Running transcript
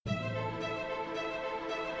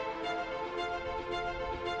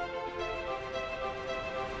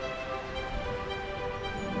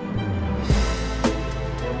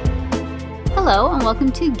Hello, and welcome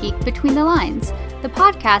to Geek Between the Lines, the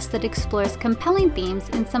podcast that explores compelling themes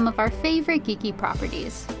in some of our favorite geeky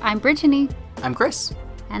properties. I'm Brittany. I'm Chris.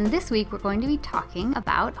 And this week we're going to be talking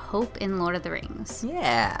about hope in Lord of the Rings.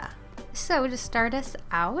 Yeah. So to start us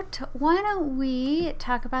out, why don't we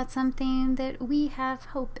talk about something that we have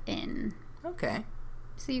hope in? Okay.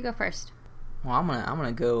 So you go first. Well, I'm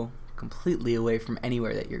gonna go completely away from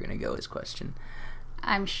anywhere that you're gonna go. This question.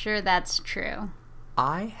 I'm sure that's true.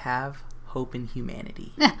 I have hope in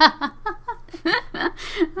humanity.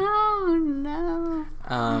 Oh no.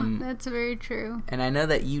 That's very true. And I know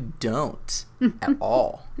that you don't at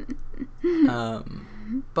all.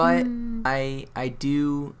 But I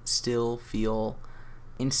do still feel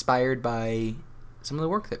inspired by some of the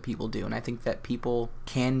work that people do, and I think that people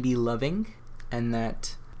can be loving, and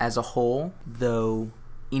that as a whole, though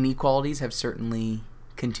inequalities have certainly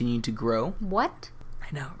continued to grow. What?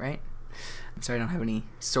 I know, right? I'm sorry I don't have any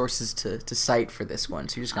sources to cite for this one,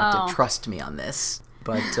 so you're just going to have to trust me on this.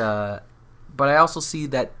 But I also see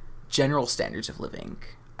that general standards of living,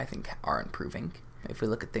 I think, are improving if we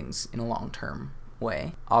look at things in a long-term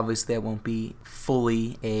way. Obviously, that won't be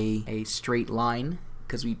fully a straight line,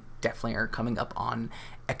 because we definitely are coming up on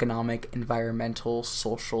economic, environmental,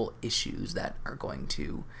 social issues that are going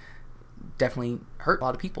to definitely hurt a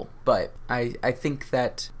lot of people. But I think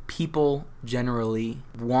that people generally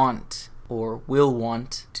want or will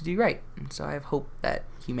want to do right. And so I have hope that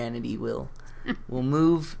humanity will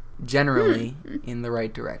move generally in the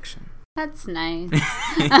right direction. That's nice.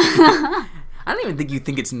 I don't even think you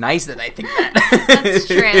think it's nice that I think that. That's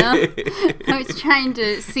true. I was trying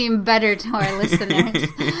to seem better to our listeners.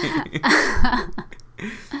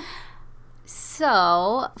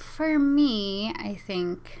 So, for me, I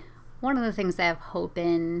think one of the things I have hope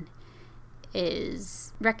in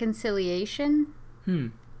is reconciliation.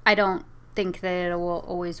 I don't think that it will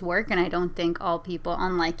always work, and I don't think all people,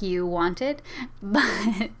 unlike you, want it.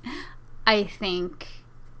 But I think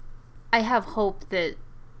I have hope that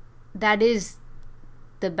that is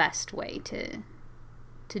the best way to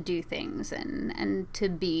do things and to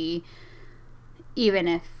be, even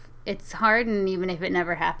if it's hard and even if it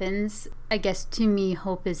never happens. I guess to me,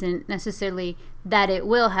 hope isn't necessarily that it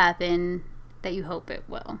will happen, that you hope it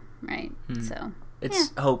will, right? So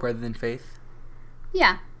it's hope rather than faith.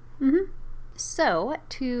 Yeah. So,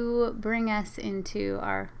 to bring us into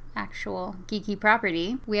our actual geeky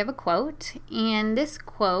property, we have a quote, and this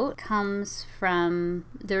quote comes from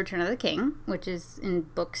The Return of the King, which is in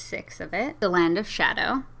book 6 of it, The Land of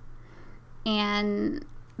Shadow. And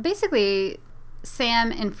basically,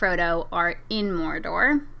 Sam and Frodo are in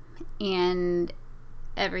Mordor, and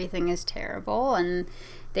everything is terrible, and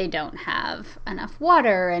they don't have enough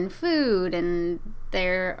water and food, and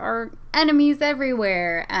there are enemies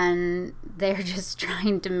everywhere, and they're just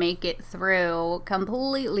trying to make it through,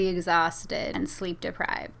 completely exhausted and sleep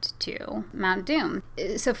deprived, to Mount Doom.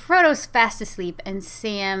 So Frodo's fast asleep, and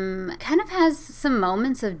Sam kind of has some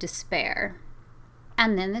moments of despair.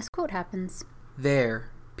 And then this quote happens. There,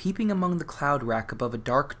 peeping among the cloud rack above a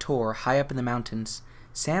dark tor high up in the mountains,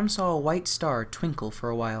 Sam saw a white star twinkle for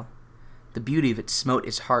a while. The beauty of it smote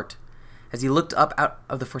his heart. As he looked up out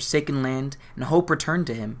of the forsaken land, and hope returned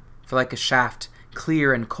to him, for like a shaft,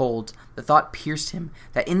 clear and cold, the thought pierced him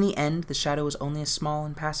that in the end the shadow was only a small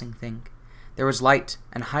and passing thing. There was light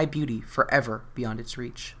and high beauty forever beyond its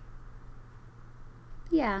reach.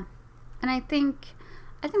 Yeah, and I think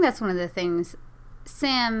that's one of the things.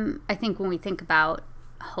 Sam, I think when we think about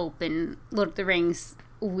hope in Lord of the Rings,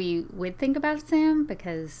 we would think about Sam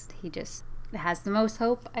because he just has the most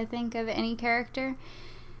hope, I think, of any character.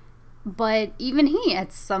 But even he,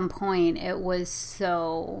 at some point, it was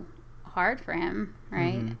so hard for him,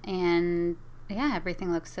 right? And yeah,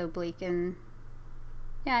 everything looks so bleak. And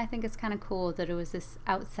yeah, I think it's kind of cool that it was this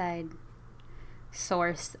outside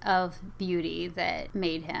source of beauty that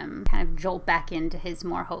made him kind of jolt back into his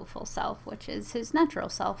more hopeful self, which is his natural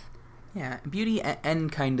self. Yeah, beauty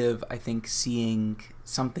and kind of, I think, seeing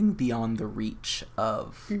something beyond the reach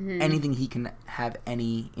of anything he can have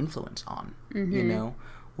any influence on, you know,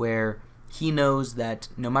 where he knows that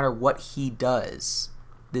no matter what he does,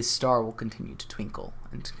 this star will continue to twinkle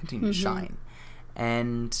and to continue to shine.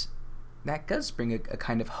 And that does bring a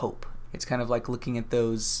kind of hope. It's kind of like looking at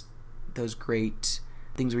those great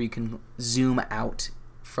things where you can zoom out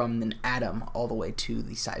from an atom all the way to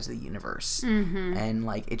the size of the universe. And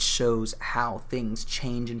like it shows how things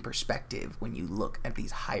change in perspective when you look at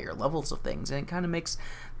these higher levels of things, and it kind of makes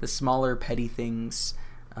the smaller petty things,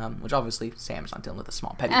 which obviously Sam's not dealing with a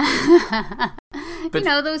small petty thing. But you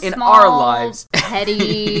know, those in small, our lives,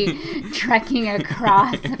 petty, trekking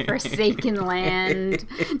across a forsaken land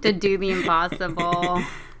to do the impossible.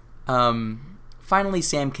 Finally,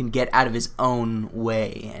 Sam can get out of his own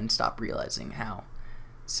way and stop realizing how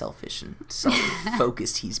selfish and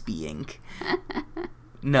self-focused he's being.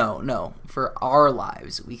 No. For our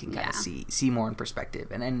lives, we can kind of see more in perspective.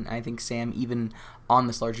 And then I think Sam, even on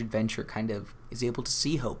this large adventure, kind of is able to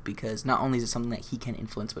see hope, because not only is it something that he can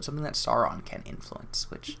influence, but something that Sauron can influence,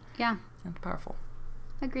 which is powerful.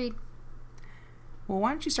 Agreed. Well,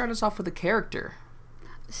 why don't you start us off with a character?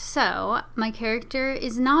 So, my character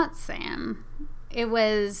is not Sam. It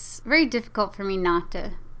was very difficult for me not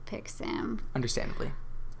to pick Sam. Understandably.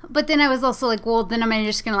 But then I was also like, well, then am I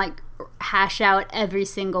just going to, like, hash out every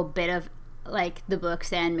single bit of, like, the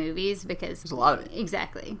books and movies? Because there's a lot of it.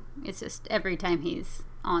 Exactly. It's just every time he's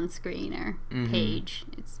on screen or page,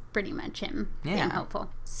 it's pretty much him being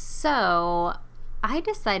hopeful. So I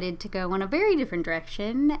decided to go in a very different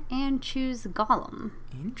direction and choose Gollum.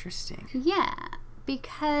 Interesting. Yeah,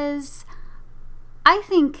 because I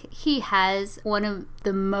think he has one of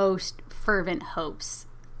the most fervent hopes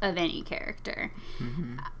of any character.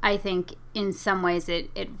 I think in some ways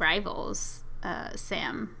it rivals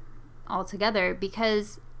Sam altogether,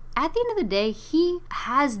 because at the end of the day, he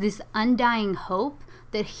has this undying hope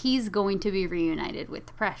that he's going to be reunited with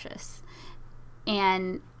the Precious.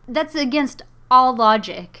 And that's against all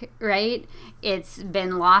logic, right? It's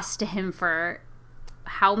been lost to him for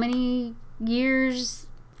how many years?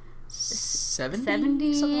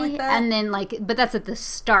 70? Something like that. And then, but that's at the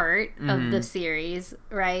start of the series,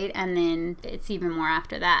 right? And then it's even more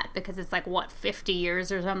after that, because it's 50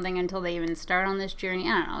 years or something until they even start on this journey.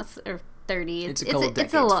 I don't know, or 30. It's a couple decades,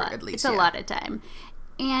 it's a lot. At least, it's a lot of time.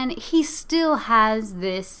 And he still has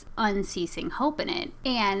this unceasing hope in it.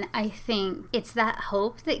 And I think it's that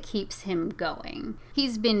hope that keeps him going.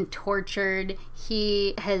 He's been tortured.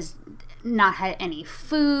 He has not had any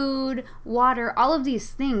food, water, all of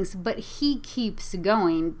these things, but he keeps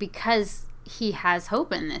going because he has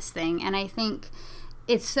hope in this thing. And I think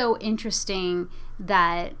it's so interesting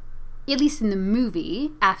that, at least in the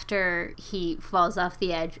movie, after he falls off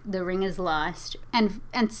the edge, the ring is lost, and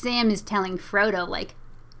Sam is telling Frodo,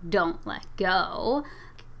 don't let go,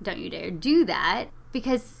 don't you dare do that,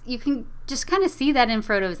 because you can just kind of see that in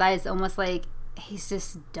Frodo's eyes, almost like he's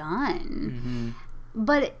just done.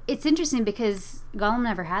 But it's interesting because Gollum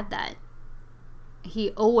never had that.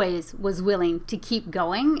 He always was willing to keep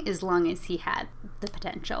going as long as he had the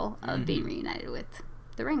potential of being reunited with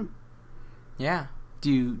the ring. Yeah.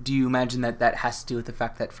 Do you imagine that has to do with the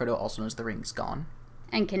fact that Frodo also knows the ring's gone?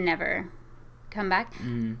 And can never come back?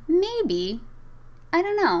 Maybe. I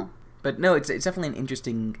don't know. But no, it's definitely an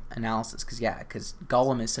interesting analysis, because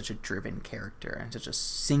Gollum is such a driven character, and such a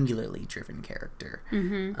singularly driven character,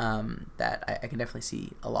 that I can definitely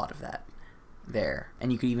see a lot of that there.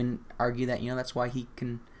 And you could even argue that, that's why he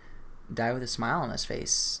can die with a smile on his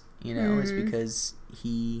face, is because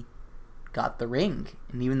he got the ring.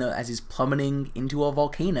 And even though as he's plummeting into a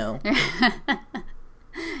volcano,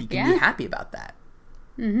 he can be happy about that.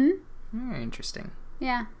 Very interesting.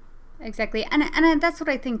 Yeah, exactly. And that's what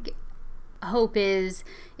I think hope is.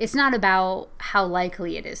 It's not about how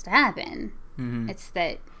likely it is to happen. It's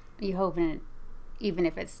that you hope in it, even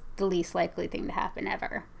if it's the least likely thing to happen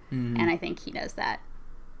ever. And I think he does that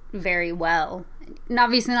very well. And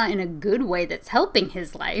obviously not in a good way that's helping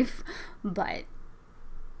his life, but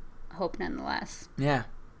hope nonetheless. Yeah,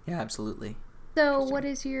 absolutely. So what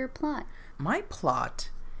is your plot? My plot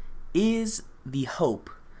is the hope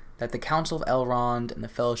that the Council of Elrond and the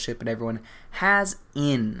Fellowship and everyone has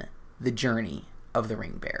in the journey of the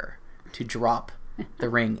Ring Bearer to drop the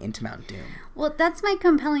ring into Mount Doom. Well, that's my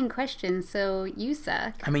compelling question, so you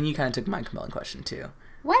suck. I mean, you kind of took my compelling question, too.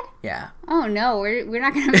 What? Yeah. Oh, no, we're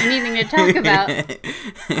not going to have anything to talk about.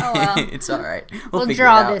 Oh, well. It's all right. We'll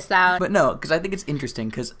draw this out. But no, because I think it's interesting,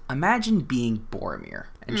 because imagine being Boromir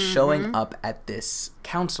and showing up at this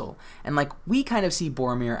council. And, we kind of see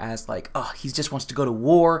Boromir as, he just wants to go to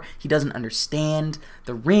war. He doesn't understand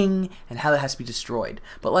the ring and how it has to be destroyed.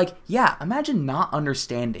 But, imagine not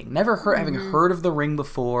understanding. Never having heard of the ring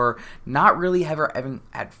before. Not really having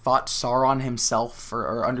had fought Sauron himself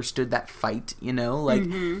or understood that fight,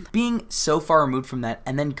 being so far removed from that,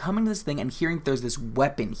 and then coming to this thing and hearing there's this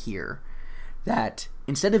weapon here that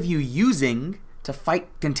instead of you using to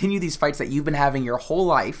continue these fights that you've been having your whole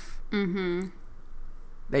life,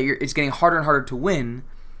 it's getting harder and harder to win,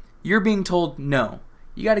 you're being told, no,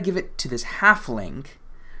 you got to give it to this halfling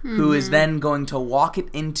who is then going to walk it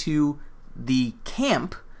into the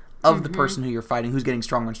camp of the person who you're fighting, who's getting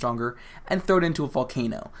stronger and stronger, and throw it into a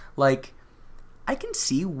volcano. I can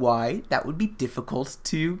see why that would be difficult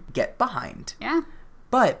to get behind. Yeah.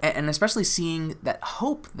 But, and especially seeing that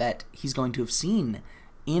hope that he's going to have seen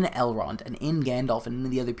in Elrond and in Gandalf and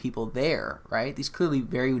in the other people there, right? These clearly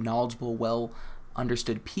very knowledgeable, well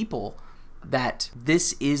understood people, that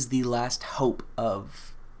this is the last hope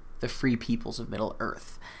of the free peoples of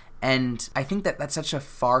Middle-earth. And I think that that's such a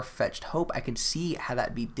far-fetched hope. I can see how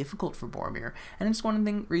that'd be difficult for Boromir. And it's one of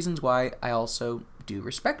the reasons why I also do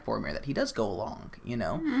respect Boromir, that he does go along, you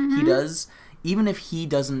know? Mm-hmm. He does, even if he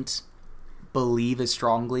doesn't believe as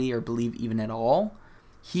strongly or believe even at all,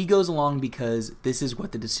 he goes along because this is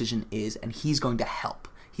what the decision is, and he's going to help.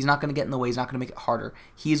 He's not going to get in the way. He's not going to make it harder.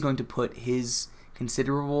 He is going to put his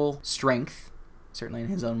considerable strength, certainly in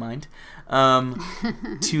his own mind,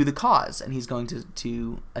 to the cause, and he's going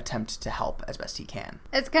to attempt to help as best he can.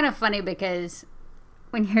 It's kind of funny because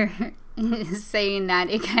when you're saying that,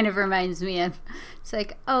 it kind of reminds me of, it's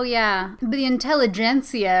like, oh yeah, the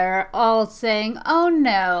intelligentsia are all saying, oh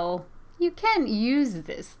no, you can't use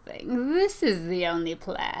this thing. This is the only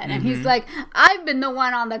plan. Mm-hmm. And he's like, I've been the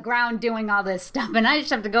one on the ground doing all this stuff, and I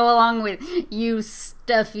just have to go along with you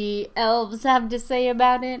stuffy elves have to say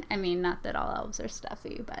about it. I mean, not that all elves are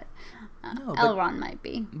stuffy, but Elrond might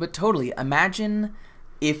be. But totally. Imagine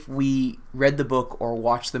if we read the book or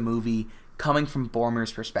watched the movie coming from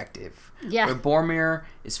Boromir's perspective. Yeah. Where Boromir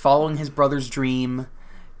is following his brother's dream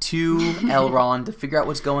to Elrond to figure out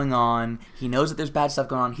what's going on. He knows that there's bad stuff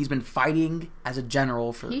going on. He's been fighting as a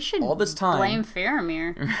general for all this time. Blame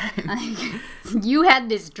Faramir. Right. Like, you had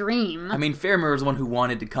this dream. I mean, Faramir was the one who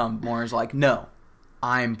wanted to come. Bormir's like, no,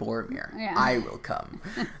 I'm Boromir. Yeah. I will come.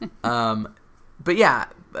 But yeah,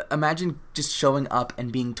 imagine just showing up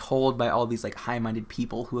and being told by all these like high-minded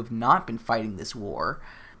people who have not been fighting this war,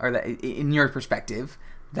 or that, in your perspective,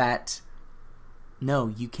 that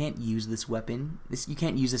no, you can't use this weapon. You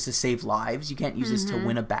can't use this to save lives. You can't use this to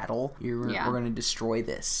win a battle. We're going to destroy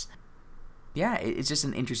this. Yeah, it's just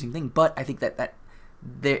an interesting thing. But I think that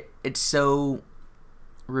it's so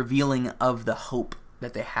revealing of the hope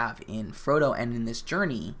that they have in Frodo and in this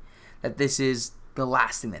journey, that this is the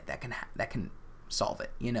last thing that can solve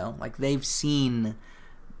it. You know, like they've seen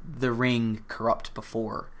the ring corrupt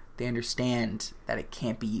before. They understand that it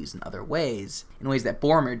can't be used in other ways, in ways that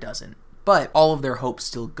Boromir doesn't. But all of their hopes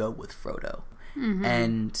still go with Frodo. Mm-hmm.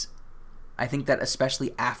 And I think that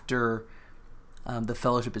especially after the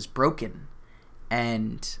Fellowship is broken,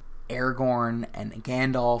 and Aragorn and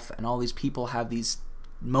Gandalf and all these people have these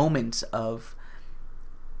moments of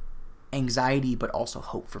anxiety but also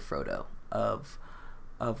hope for Frodo, of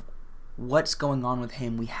what's going on with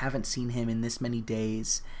him. We haven't seen him in this many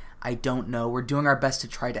days. I don't know. We're doing our best to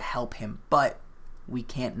try to help him, but we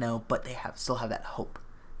can't know. But they still have that hope,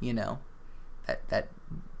 you know?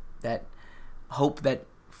 That hope that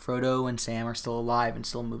Frodo and Sam are still alive and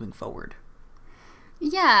still moving forward.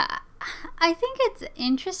 Yeah, I think it's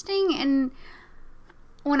interesting, and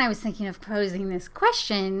when I was thinking of posing this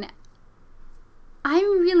question,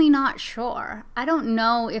 I'm really not sure. I don't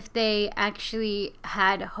know if they actually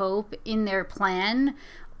had hope in their plan,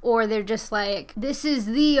 or they're just like, this is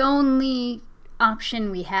the only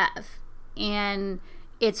option we have, and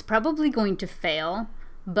it's probably going to fail,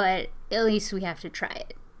 but at least we have to try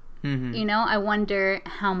it. Mm-hmm. You know, I wonder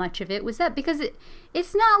how much of it was that, because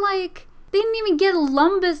it's not like they didn't even get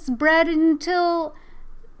Lumbus bread until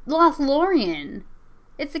Lothlorien.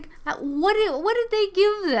 It's like, what did they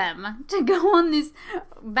give them to go on this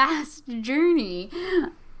vast journey,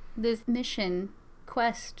 this mission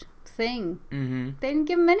quest thing? Mm-hmm. They didn't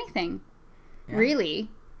give them anything, really.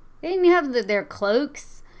 They didn't have their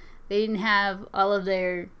cloaks. They didn't have all of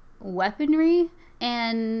their weaponry.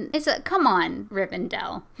 And it's come on,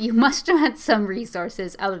 Rivendell. You must have had some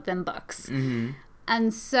resources other than books. Mm-hmm.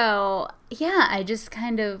 And so, yeah, I just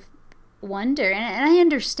kind of wonder. And I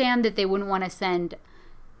understand that they wouldn't want to send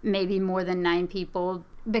maybe more than 9 people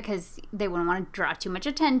because they wouldn't want to draw too much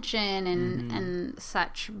attention and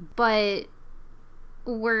such. But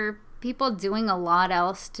were people doing a lot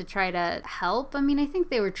else to try to help? I mean, I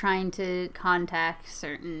think they were trying to contact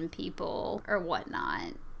certain people or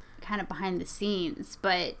whatnot, kind of behind the scenes,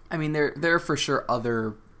 but I mean, there are for sure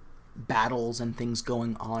other battles and things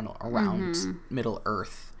going on around Middle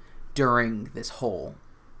Earth during this whole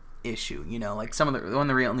issue. You know, like one of the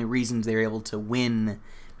only reasons they were able to win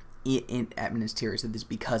at Minas Tirith is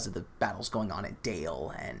because of the battles going on at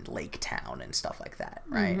Dale and Lake Town and stuff like that,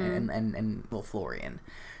 right? And Lothlorien.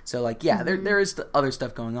 So, like, yeah, there is the other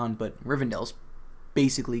stuff going on, but Rivendell's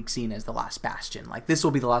basically seen as the last bastion. Like, this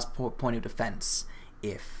will be the last point of defense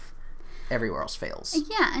if everywhere else fails.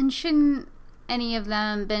 Yeah, and shouldn't any of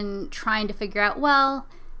them been trying to figure out, well,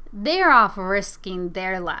 they're off risking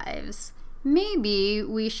their lives. Maybe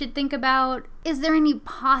we should think about, is there any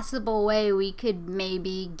possible way we could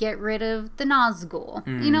maybe get rid of the Nazgul?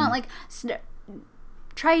 You know, like,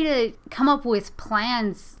 try to come up with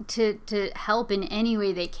plans to help in any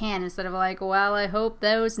way they can, instead of like, well, I hope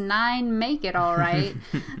those 9 make it all right.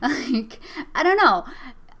 Like, I don't know.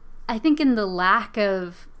 I think in the lack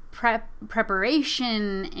of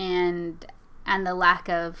preparation and the lack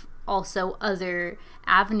of also other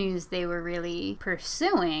avenues they were really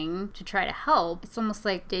pursuing to try to help, it's almost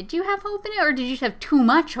like, did you have hope in it, or did you just have too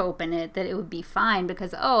much hope in it that it would be fine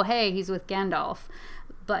because, oh, hey, he's with Gandalf?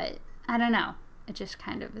 But I don't know. It just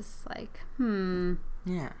kind of is like,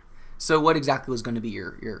 Yeah. So what exactly was going to be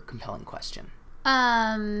your compelling question?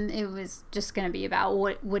 It was just going to be about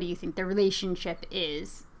what do you think the relationship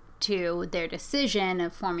is to their decision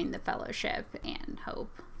of forming the Fellowship and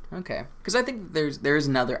hope. Okay. Because I think there is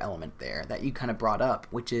another element there that you kind of brought up,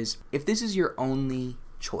 which is, if this is your only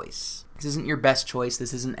choice, this isn't your best choice,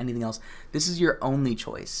 this isn't anything else, this is your only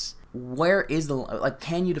choice, where is the, like,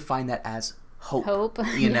 can you define that as hope?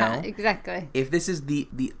 You know? Yeah, exactly. If this is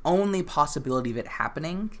the only possibility of it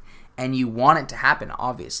happening, and you want it to happen,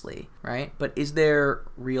 obviously, right? But is there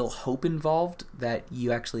real hope involved that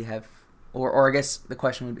you actually have, or I guess the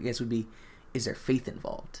question would be, is there faith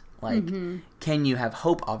involved? Like, can you have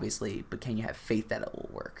hope, obviously, but can you have faith that it will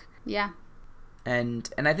work? Yeah. And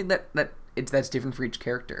I think that's different for each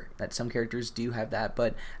character. That some characters do have that,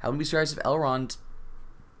 but I wouldn't be surprised if Elrond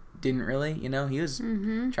didn't really. You know, he was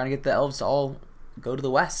trying to get the elves to all go to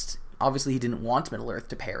the west. Obviously, he didn't want Middle-earth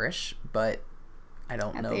to perish, but I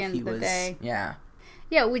don't know if he was. Yeah.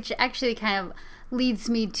 Yeah, which actually kind of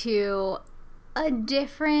leads me to a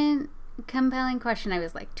different compelling question I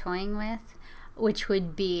was like toying with, which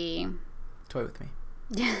would be, toy with me.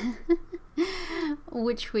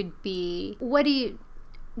 Which would be, what do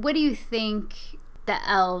you think the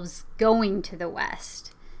elves going to the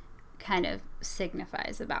west kind of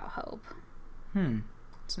signifies about hope?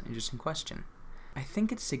 That's an interesting question. I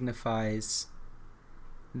think it signifies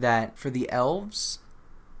that for the elves,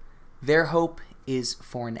 their hope is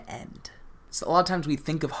for an end. So a lot of times we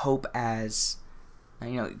think of hope as,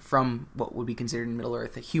 you know, from what would be considered in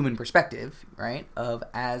Middle-earth a human perspective, right? Of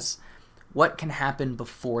as what can happen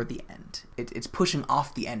before the end. It's pushing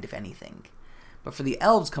off the end, if anything. But for the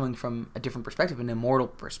elves, coming from a different perspective, an immortal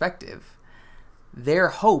perspective, their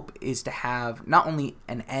hope is to have not only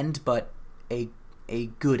an end, but a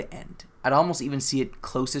good end. I'd almost even see it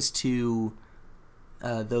closest to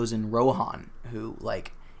those in Rohan, who,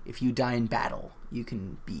 like, if you die in battle, you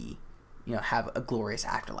can be, you know, have a glorious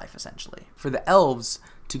afterlife, essentially. For the elves,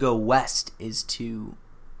 to go west is to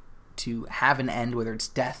have an end, whether it's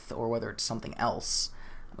death or whether it's something else,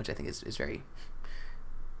 which I think is very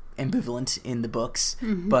ambivalent in the books.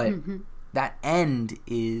 But that end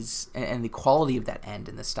is, and the quality of that end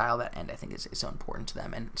and the style of that end, I think is so important to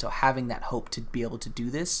them. And so having that hope to be able to do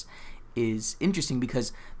this is interesting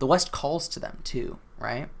because the West calls to them too,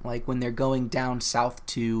 right? Like when they're going down south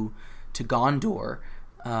to Gondor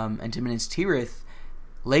and to Minas Tirith,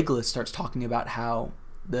 Legolas starts talking about how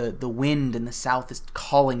the wind in the south is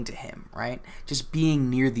calling to him, right? Just being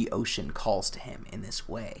near the ocean calls to him in this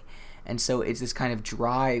way. And so it's this kind of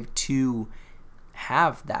drive to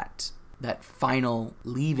have that final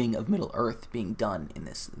leaving of Middle-earth being done in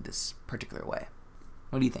this particular way.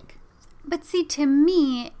 What do you think? But see, to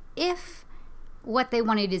me, if what they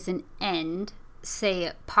wanted is an end,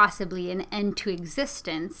 say possibly an end to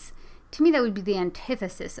existence, to me that would be the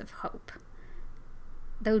antithesis of hope.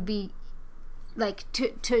 That would be like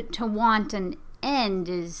to want an end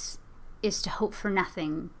is to hope for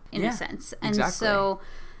nothing in a sense. And exactly. So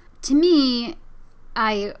to me,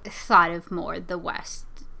 I thought of more the West.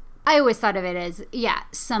 I always thought of it as,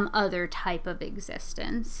 some other type of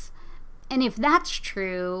existence. And if that's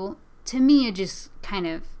true, to me it just kind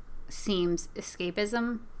of seems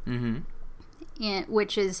escapism.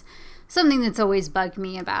 Which is something that's always bugged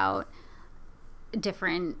me about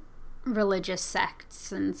different religious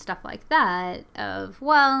sects and stuff like that, of,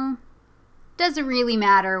 well, does it really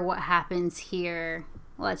matter what happens here?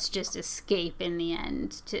 Let's just escape in the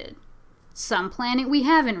end to some planet we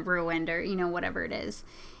haven't ruined, or, you know, whatever it is.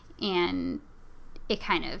 And it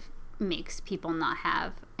kind of makes people not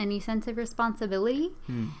have any sense of responsibility.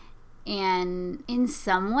 And in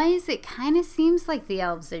some ways, it kind of seems like the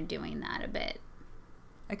elves are doing that a bit.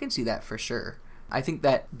 I can see that for sure. I think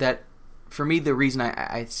that for me, the reason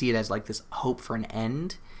I see it as like this hope for an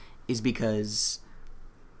end is because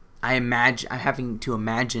I'm having to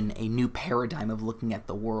imagine a new paradigm of looking at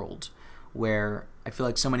the world, where I feel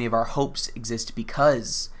like so many of our hopes exist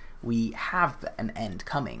because we have an end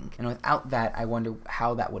coming. And without that, I wonder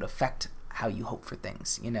how that would affect how you hope for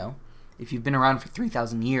things, you know? If you've been around for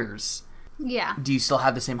 3,000 years, yeah, do you still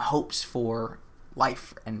have the same hopes for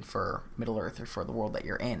life and for Middle-earth or for the world that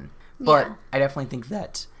you're in? But yeah. I definitely think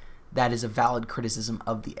that that is a valid criticism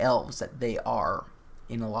of the elves, that they are,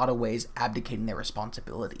 in a lot of ways, abdicating their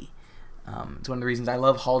responsibility. It's one of the reasons I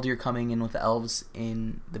love Haldir coming in with the elves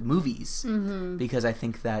in the movies, because I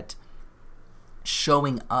think that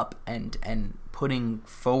showing up and putting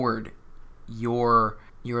forward your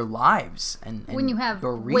lives and when you have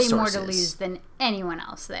your way resources, more to lose than anyone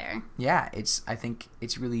else there. Yeah, I think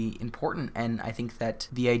it's really important, and I think that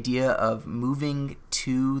the idea of moving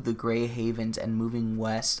to the Grey Havens and moving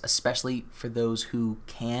west, especially for those who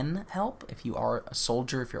can help, if you are a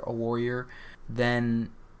soldier, if you're a warrior, then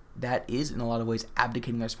that is in a lot of ways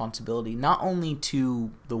abdicating their responsibility, not only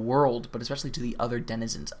to the world, but especially to the other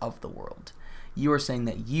denizens of the world. You are saying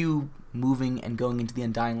that you moving and going into the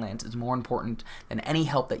Undying Lands is more important than any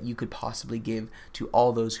help that you could possibly give to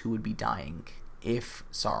all those who would be dying if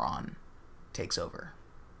Sauron takes over.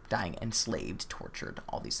 Dying enslaved, tortured,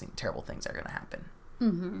 all these terrible things are going to happen.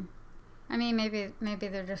 Mm-hmm. I mean, maybe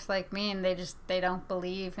they're just like me and they don't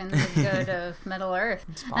believe in the good of Middle-earth.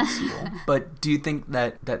 It's possible. But do you think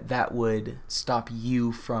that would stop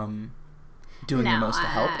you from doing your most to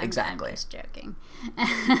help? Exactly. I'm just joking.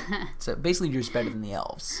 So basically you're just better than the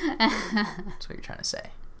elves. That's what you're trying to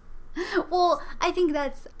say. Well, I think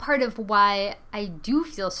that's part of why I do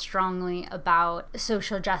feel strongly about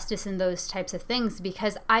social justice and those types of things,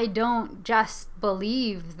 because I don't just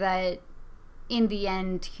believe that in the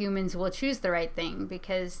end humans will choose the right thing,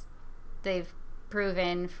 because they've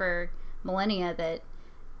proven for millennia that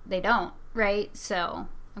they don't, right? So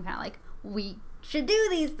I'm kind of like, we should do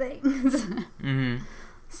these things. Mm-hmm.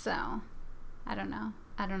 So I don't know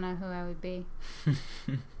who I would be.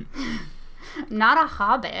 Not a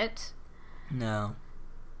hobbit. No.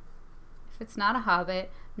 If it's not a hobbit,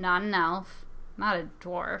 not an elf, not a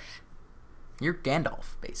dwarf. You're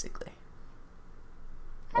Gandalf, basically.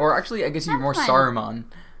 Or actually, I guess you're more fine. Saruman.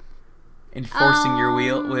 Enforcing your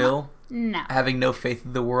will. No. Having no faith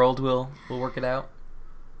in the world will work it out.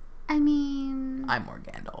 I mean... I'm more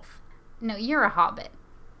Gandalf. No, you're a hobbit.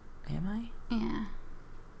 Am I? Yeah.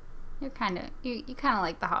 You're kind of... You kind of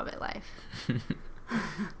like the hobbit life.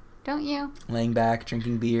 Don't you? Laying back,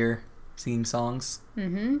 drinking beer, singing songs.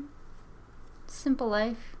 Mm-hmm. Simple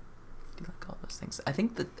life. I do like all those things. I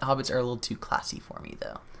think the hobbits are a little too classy for me,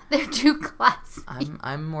 though. They're too classy.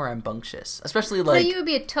 I'm more rambunctious, especially Well, like... you would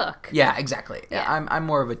be a took. Yeah, exactly. Yeah. I'm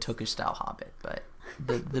more of a Tookish style hobbit, but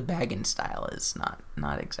the Baggins style is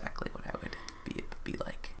not exactly what I would be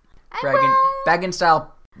like. Baggins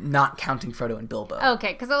style, not counting Frodo and Bilbo.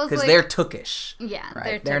 Okay, because I was like... Because they're Tookish. Yeah,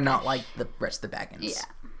 right? They're not like the rest of the Baggins.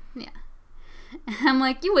 Yeah. I'm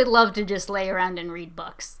like, you would love to just lay around and read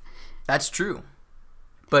books. That's true.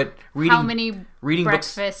 But reading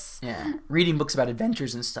breakfasts? Reading books about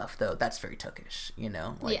adventures and stuff, though, that's very Tookish, you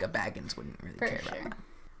know? Like, yeah. a Baggins wouldn't really For care sure. about that.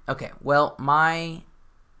 Okay, well, my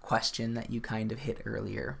question that you kind of hit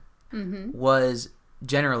earlier was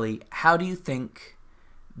generally, how do you think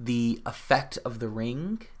the effect of the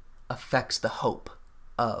ring affects the hope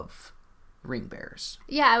of ring bearers?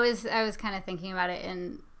 Yeah, I was kind of thinking about it,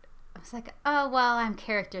 and I was like, oh, well, I'm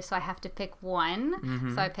character, so I have to pick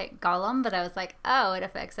one. So I picked Gollum, but I was like, oh, it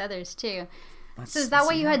affects others too. So is that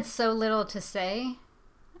why you had so little to say?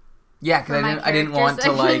 Yeah, because I didn't want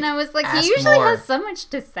to, like, and I was like, ask he usually more. has so much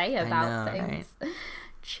to say about things. Right?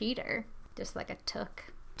 Cheater. Just like a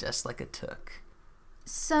took. Just like a took.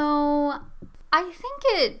 So I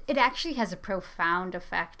think it actually has a profound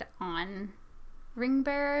effect on ring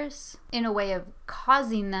bearers in a way of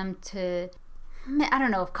causing them to, I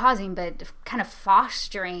don't know if causing, but kind of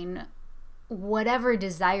fostering whatever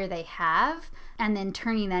desire they have and then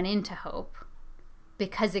turning that into hope,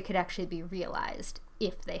 because it could actually be realized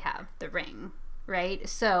if they have the ring, right?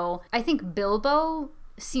 So I think Bilbo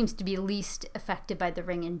seems to be least affected by the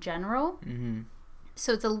ring in general.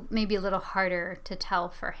 So it's maybe a little harder to tell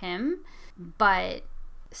for him. But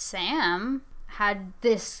Sam had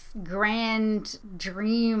this grand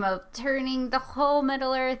dream of turning the whole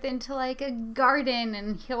Middle-earth into like a garden,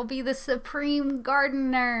 and he'll be the supreme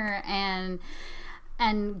gardener. And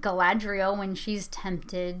Galadriel, when she's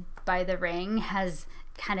tempted by the ring, has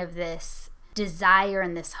kind of this desire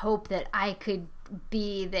and this hope that I could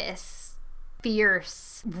be this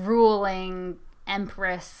fierce ruling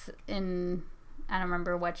empress in, I don't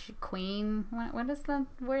remember queen. What is the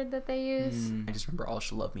word that they use? I just remember all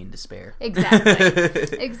shall love me in despair.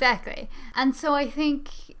 Exactly. Exactly. And so I think,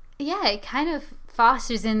 yeah, it kind of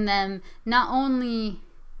fosters in them not only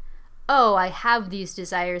oh, I have these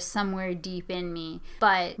desires somewhere deep in me,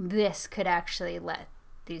 but this could actually let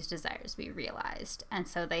these desires be realized. And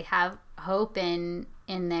so they have hope in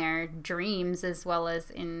their dreams as well as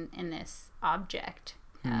in this object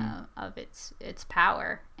of its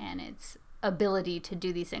power and its ability to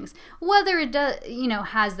do these things. Whether it does,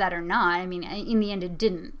 has that or not, I mean, in the end it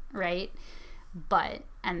didn't, right? But,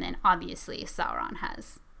 and then obviously Sauron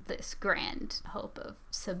has this grand hope of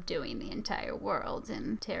subduing the entire world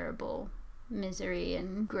in terrible misery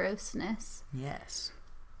and grossness. Yes.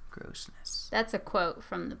 Grossness. That's a quote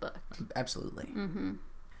from the book. Absolutely. Mm-hmm.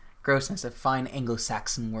 Grossness, a fine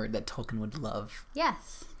Anglo-Saxon word that Tolkien would love.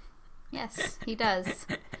 Yes, he does.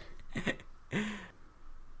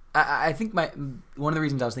 I think one of the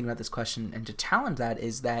reasons I was thinking about this question and to challenge that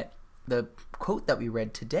is that the quote that we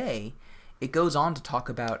read today, it goes on to talk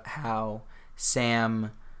about how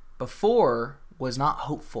Sam before was not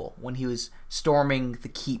hopeful when he was storming the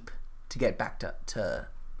keep to get back to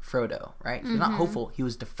Frodo, right? He was not hopeful, he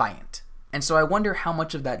was defiant. And so I wonder how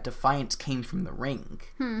much of that defiance came from the ring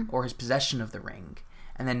or his possession of the ring.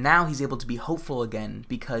 And then now he's able to be hopeful again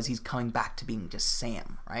because he's coming back to being just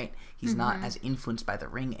Sam, right? He's not as influenced by the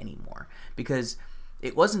ring anymore. Because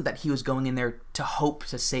it wasn't that he was going in there to hope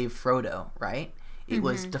to save Frodo, right? It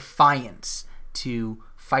was defiance to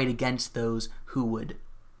fight against those who would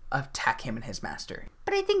attack him and his master.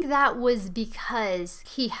 But I think that was because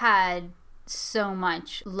he had so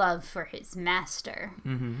much love for his master.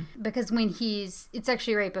 Because when it's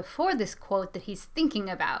actually right before this quote that he's thinking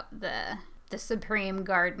about the Supreme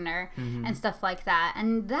Gardener and stuff like that.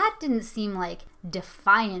 And that didn't seem like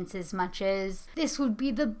defiance as much as this would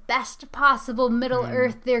be the best possible Middle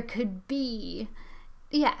Earth there could be.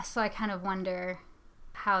 Yeah, so I kind of wonder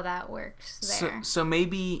how that works there. So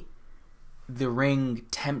maybe the ring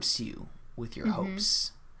tempts you with your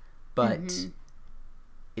hopes, but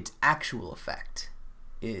its actual effect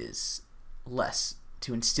is less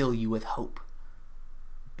to instill you with hope,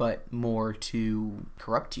 but more to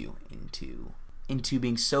corrupt you into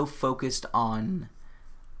being so focused on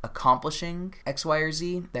accomplishing X, Y, or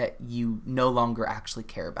Z that you no longer actually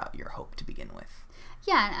care about your hope to begin with.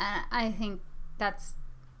 Yeah, and I think that's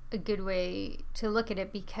a good way to look at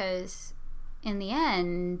it because in the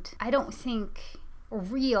end, I don't think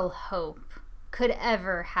real hope could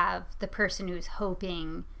ever have the person who's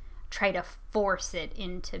hoping try to force it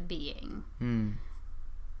into being.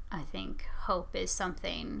 I think hope is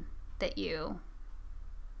something that you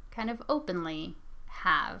kind of openly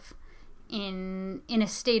have in a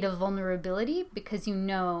state of vulnerability because you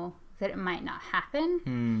know that it might not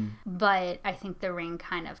happen. But I think the ring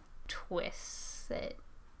kind of twists it.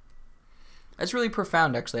 That's really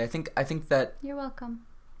profound, actually. I think that... You're welcome.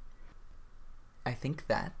 I think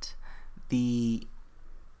that the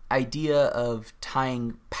idea of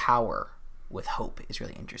tying power with hope is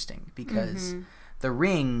really interesting because the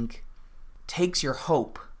ring takes your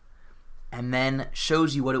hope and then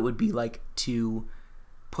shows you what it would be like to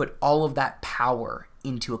put all of that power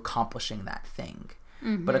into accomplishing that thing.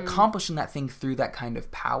 But accomplishing that thing through that kind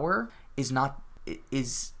of power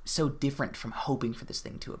is so different from hoping for this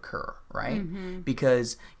thing to occur, right?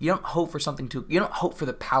 Because you don't hope for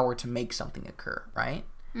the power to make something occur, right?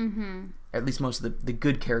 At least most of the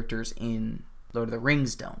good characters in Lord of the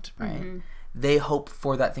Rings don't, right? They hope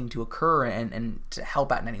for that thing to occur and to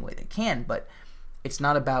help out in any way they can, but it's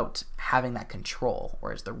not about having that control,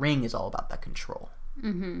 whereas the ring is all about that control.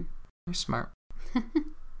 You're smart.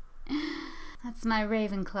 That's my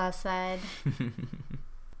Ravenclaw side.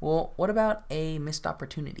 Well, what about a missed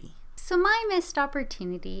opportunity? So my missed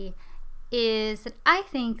opportunity is that I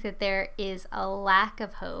think that there is a lack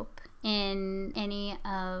of hope in any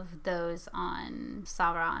of those on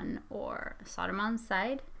Sauron or Saruman's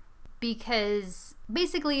side. Because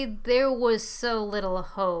basically there was so little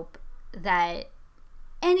hope that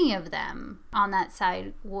any of them on that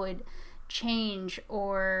side would change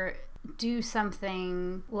or do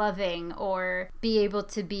something loving or be able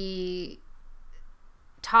to be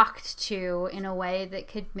talked to in a way that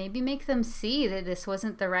could maybe make them see that this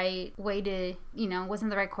wasn't the right way to, wasn't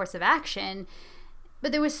the right course of action.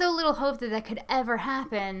 But there was so little hope that could ever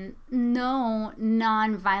happen. No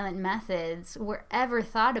non-violent methods were ever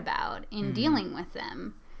thought about in dealing with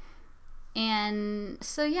them. And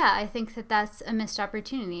so, yeah, I think that that's a missed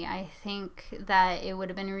opportunity. I think that it would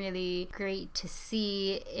have been really great to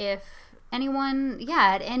see if anyone,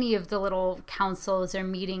 at any of the little councils or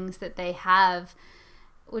meetings that they have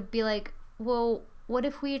would be like, well, what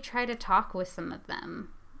if we try to talk with some of them?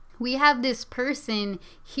 We have this person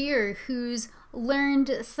here who's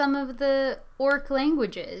learned some of the orc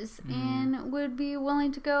languages and would be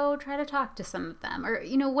willing to go try to talk to some of them, or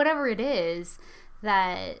whatever it is,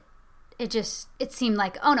 that it seemed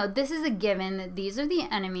like, oh no, this is a given, that these are the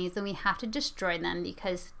enemies and we have to destroy them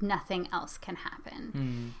because nothing else can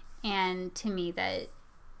happen. And to me, that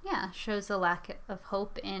shows a lack of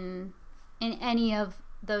hope in any of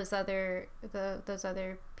those other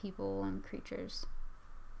people and creatures.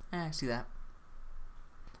 I see that.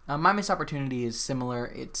 My missed opportunity is similar.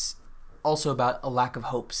 It's also about a lack of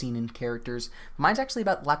hope seen in characters. Mine's actually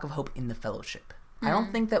about lack of hope in the Fellowship. I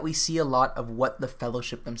don't think that we see a lot of what the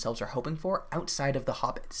Fellowship themselves are hoping for outside of the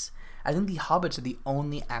hobbits. I think the hobbits are the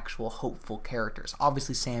only actual hopeful characters.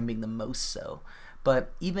 Obviously Sam being the most so.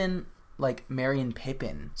 But even like Merry and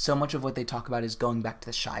Pippin, so much of what they talk about is going back to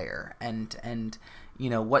the Shire and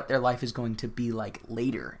what their life is going to be like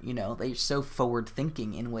later. They're so forward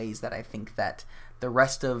thinking in ways that I think that the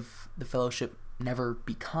rest of the Fellowship never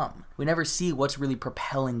become. We never see what's really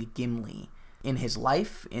propelling Gimli in his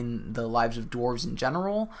life, in the lives of dwarves in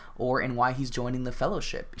general, or in why he's joining the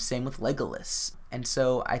Fellowship. Same with Legolas. And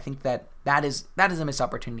so I think that is a missed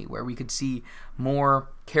opportunity where we could see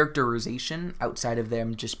more characterization outside of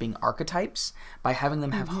them just being archetypes, by having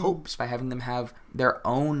them have hopes, by having them have their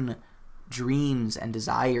own dreams and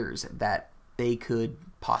desires that they could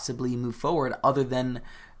possibly move forward, other than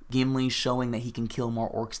Gimli showing that he can kill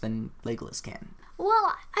more orcs than Legolas can.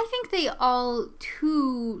 Well, I think they all,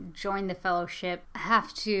 to join the Fellowship,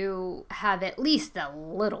 have to have at least a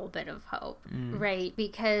little bit of hope, right?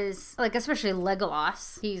 Because, especially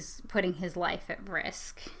Legolas, he's putting his life at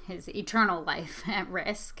risk, his eternal life at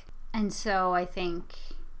risk. And so I think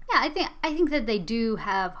that they do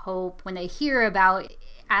have hope when they hear about,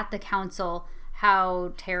 at the council,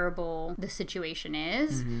 how terrible the situation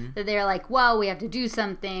is. That they're like, well, we have to do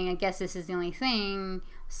something. I guess this is the only thing.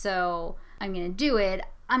 So I'm going to do it.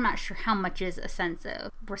 I'm not sure how much is a sense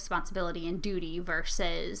of responsibility and duty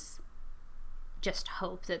versus just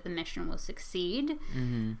hope that the mission will succeed.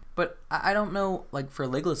 But I don't know, for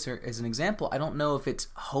Legolas as an example, I don't know if it's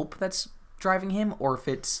hope that's driving him or if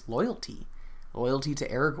it's loyalty. Loyalty to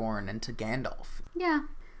Aragorn and to Gandalf. Yeah,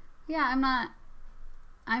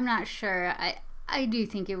 I'm not sure. I do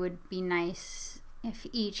think it would be nice if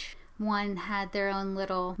each one had their own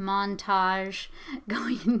little montage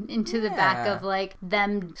going into the back of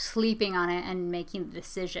them sleeping on it and making the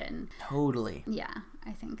decision. Totally. Yeah,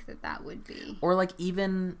 I think that would be. Or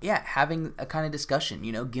even having a kind of discussion,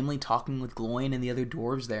 Gimli talking with Gloin and the other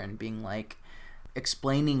dwarves there and being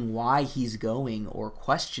explaining why he's going, or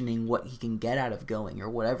questioning what he can get out of going, or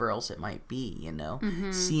whatever else it might be,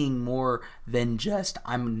 seeing more than just,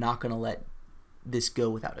 I'm not going to let this go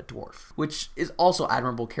without a dwarf, which is also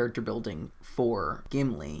admirable character building for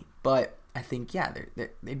Gimli. But I think,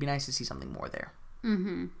 it'd be nice to see something more there.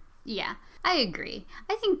 Yeah, I agree.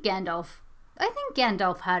 I think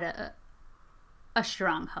Gandalf had a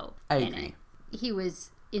strong hope. I agree. He was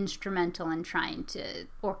instrumental in trying to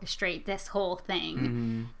orchestrate this whole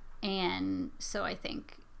thing, and so I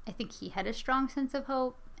think he had a strong sense of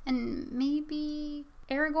hope, and maybe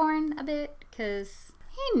Aragorn a bit, because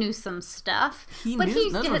he knew some stuff. He maybe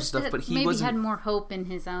had more hope in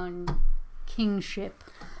his own kingship.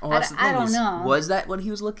 Well, I don't know. Was that what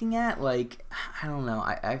he was looking at? I don't know.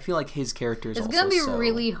 I feel like his character is It's going to be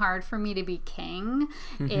really hard for me to be king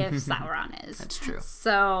if Sauron is. That's true.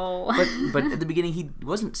 So... But at the beginning, he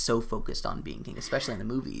wasn't so focused on being king, especially in the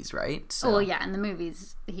movies, right? So... Well, yeah, in the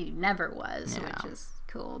movies, he never was, which is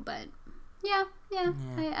cool. But, I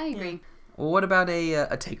agree. Well, what about a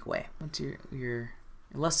takeaway? What's your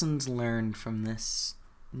lessons learned from this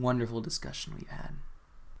wonderful discussion we've had?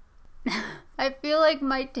 I feel like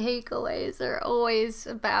my takeaways are always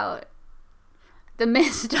about the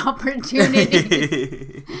missed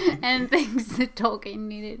opportunities and things that Tolkien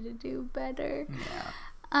needed to do better.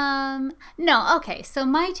 Yeah. No, okay. So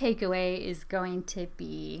my takeaway is going to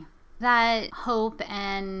be that hope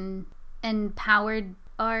and power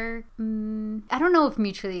are, I don't know if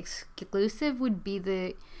mutually exclusive would be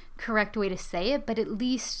the correct way to say it, but at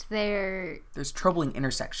least there's troubling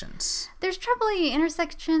intersections.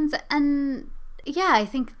 And I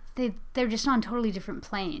think they're just on totally different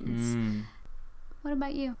planes. What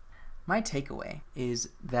about you? My takeaway is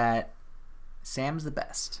that Sam's the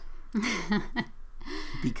best.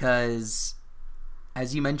 Because,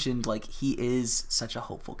 as you mentioned, he is such a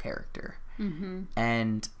hopeful character.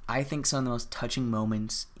 And I think some of the most touching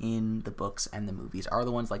moments in the books and the movies are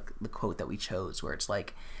the ones like the quote that we chose, where it's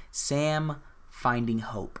Sam finding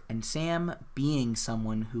hope, and Sam being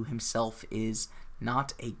someone who himself is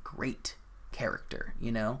not a great character,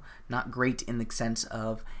 not great in the sense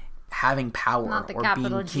of having power Not the or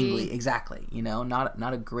capital being G. kingly. Exactly. You know,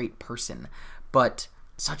 not a great person, but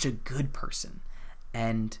such a good person.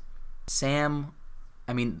 And Sam,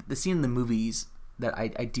 I mean, the scene in the movies that I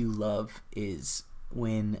do love is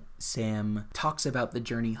when Sam talks about the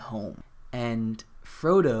journey home, and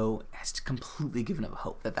Frodo has completely given up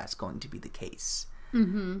hope that that's going to be the case.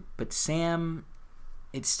 Mm-hmm. But Sam,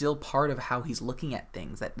 it's still part of how he's looking at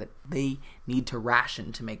things, that they need to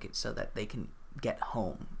ration to make it so that they can get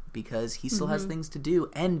home, because he still has things to do,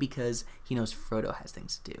 and because he knows Frodo has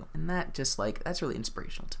things to do. And that just, like, that's really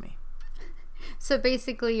inspirational to me. So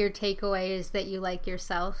basically your takeaway is that you like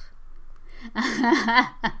yourself?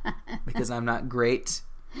 Because I'm not great,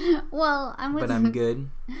 Well, but I'm good.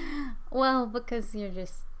 Well, because you're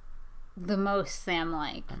just the most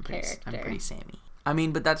Sam-like character. I'm pretty Sammy. I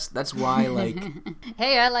mean, but that's why, like...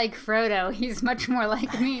 Hey, I like Frodo. He's much more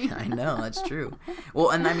like me. I know, that's true.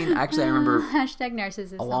 Well, and I mean, actually, I remember... Hashtag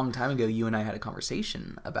narcissism. A long time ago, you and I had a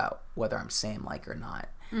conversation about whether I'm Sam-like or not.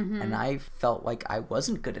 Mm-hmm. And I felt like I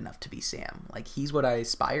wasn't good enough to be Sam. Like, he's what I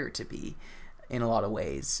aspire to be in a lot of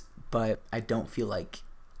ways. But I don't feel like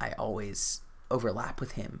I always overlap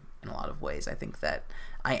with him in a lot of ways. I think that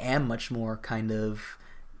I am much more kind of,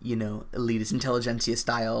 you know, elitist intelligentsia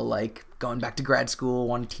style, like going back to grad school,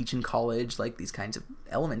 want to teach in college, like these kinds of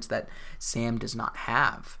elements that Sam does not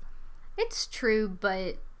have. It's true,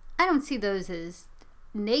 but I don't see those as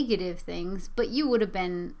negative things. But you would have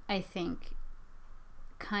been, I think,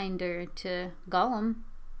 kinder to Gollum.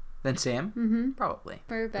 Than Sam? Mm-hmm. Probably.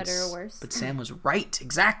 For better or worse. But Sam was right,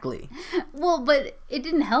 exactly. Well, but it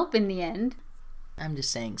didn't help in the end. I'm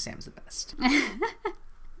just saying Sam's the best.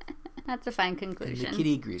 That's a fine And conclusion. the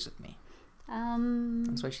kitty agrees with me.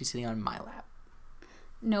 That's why she's sitting on my lap.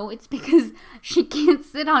 No, it's because she can't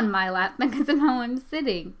sit on my lap because of how I'm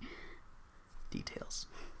sitting. Details.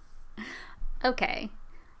 Okay,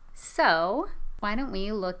 so why don't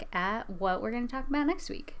we look at what we're going to talk about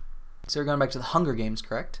next week? So we're going back to the Hunger Games,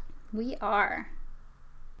 correct? We are.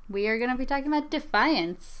 We are going to be talking about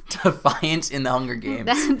Defiance. Defiance in the Hunger Games.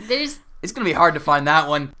 It's going to be hard to find that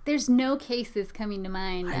one. There's no cases coming to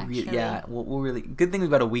mind, actually. Yeah, we'll really... Good thing we've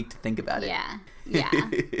got a week to think about it. Yeah.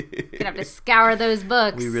 Gonna have to scour those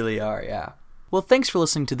books. We really are, yeah. Well, thanks for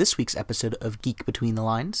listening to this week's episode of Geek Between the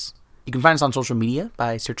Lines. You can find us on social media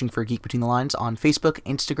by searching for Geek Between the Lines on Facebook,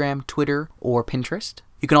 Instagram, Twitter, or Pinterest.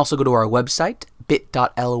 You can also go to our website,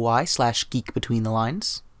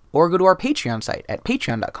 bit.ly/geekbetweenthelines, or go to our Patreon site at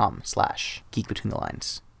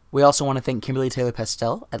patreon.com/geekbetweenthelines. We also want to thank Kimberly Taylor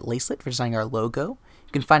Pastel at Lacelet for designing our logo.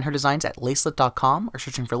 You can find her designs at lacelet.com or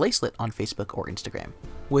searching for Lacelet on Facebook or Instagram.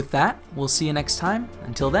 With that, we'll see you next time.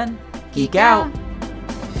 Until then, geek out!